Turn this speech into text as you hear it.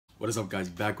What is up, guys?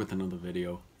 Back with another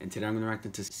video, and today I'm gonna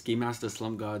react to Ski Master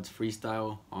Slump God's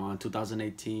Freestyle on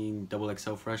 2018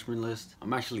 XXL freshman list.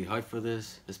 I'm actually hyped for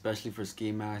this, especially for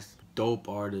Ski Mask. Dope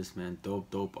artist, man.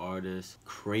 Dope artist.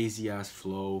 Crazy ass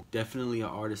flow. Definitely an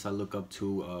artist I look up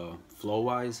to flow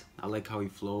wise. I like how he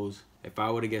flows. If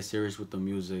I were to get serious with the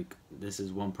music, this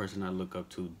is one person I look up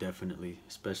to, definitely,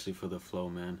 especially for the flow,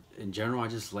 man. In general, I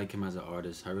just like him as an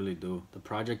artist. I really do. The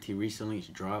project he recently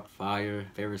dropped, fire.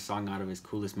 Favorite song out of his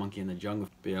Coolest Monkey in the Jungle.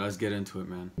 But yeah, let's get into it,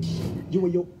 man. You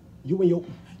and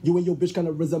your bitch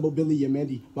kinda resemble Billy and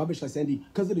Mandy. My bitch like Sandy.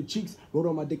 Cause of the cheeks, wrote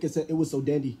on my dick and said it was so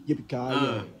dandy.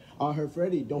 Yippee-ki-yay. I heard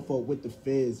Freddie, don't fuck with the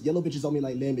fizz. Yellow bitches on me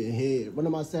like lemon head.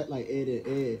 Running my set like Ed and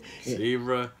Ed. See,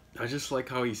 bruh, I just like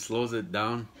how he slows it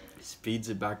down, speeds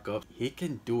it back up. He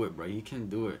can do it, bro. He can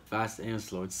do it. Fast and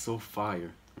slow. It's so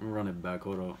fire. I'm gonna run it back.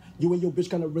 Hold on. You and your bitch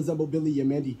kinda resemble Billy and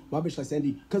Mandy. My bitch like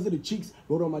Sandy. Cause of the cheeks,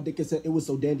 wrote on my dick and said it was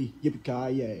so dandy.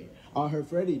 Yippee-ki-yay. I heard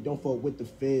Freddie, don't fuck with the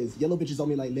fizz. Yellow bitches on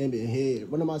me like lemon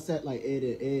head. Running my set like Ed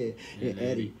and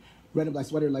Eddie. Red and black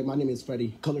sweater like my name is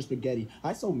Freddie. Color spaghetti.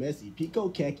 I so messy. Pico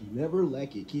khaki. Never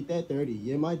lack it. Keep that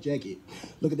 30 in my jacket.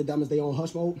 Look at the diamonds, they on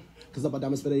hush mode. Cause I buy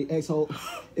diamonds for the X-hole.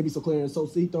 It be so clear and so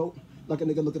see-through. Like a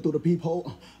nigga looking through the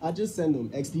peephole. I just send them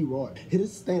XD raw. Hit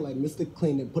his stain like Mr.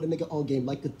 Clean and put a nigga on game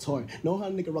like guitar. Know how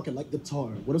a nigga rockin' like guitar.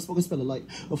 What I'm smoking spelling like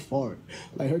a fart.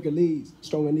 Like Hercules.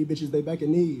 Strong on these bitches, they back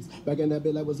in knees. Back in that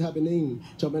bit like what's happening.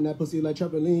 Jumping that pussy like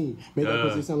trampoline. Make that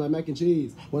pussy sound like mac and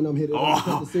cheese. When I'm hitting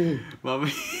the scene.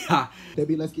 Mommy. They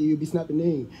be like, you be snapping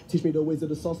in. Teach me the ways of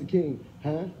the salsa king.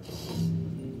 Huh?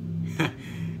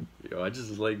 Yo, I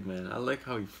just like, man, I like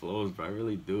how he flows, bro. I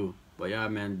really do. But yeah,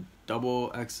 man,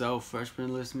 XXL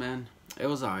freshman list, man. It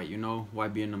was alright, you know.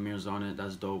 YB and Amir's on it.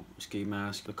 That's dope. Ski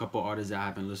Mask. A couple artists that I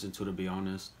haven't listened to be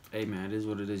honest. Hey, man, it is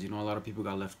what it is. You know, a lot of people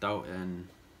got left out, and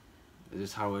it's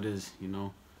just how it is, you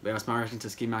know. But yeah, that's my reaction to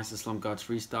Ski Mask and Slump God's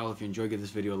Freestyle. If you enjoyed, give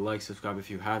this video a like, subscribe if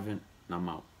you haven't, and I'm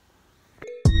out.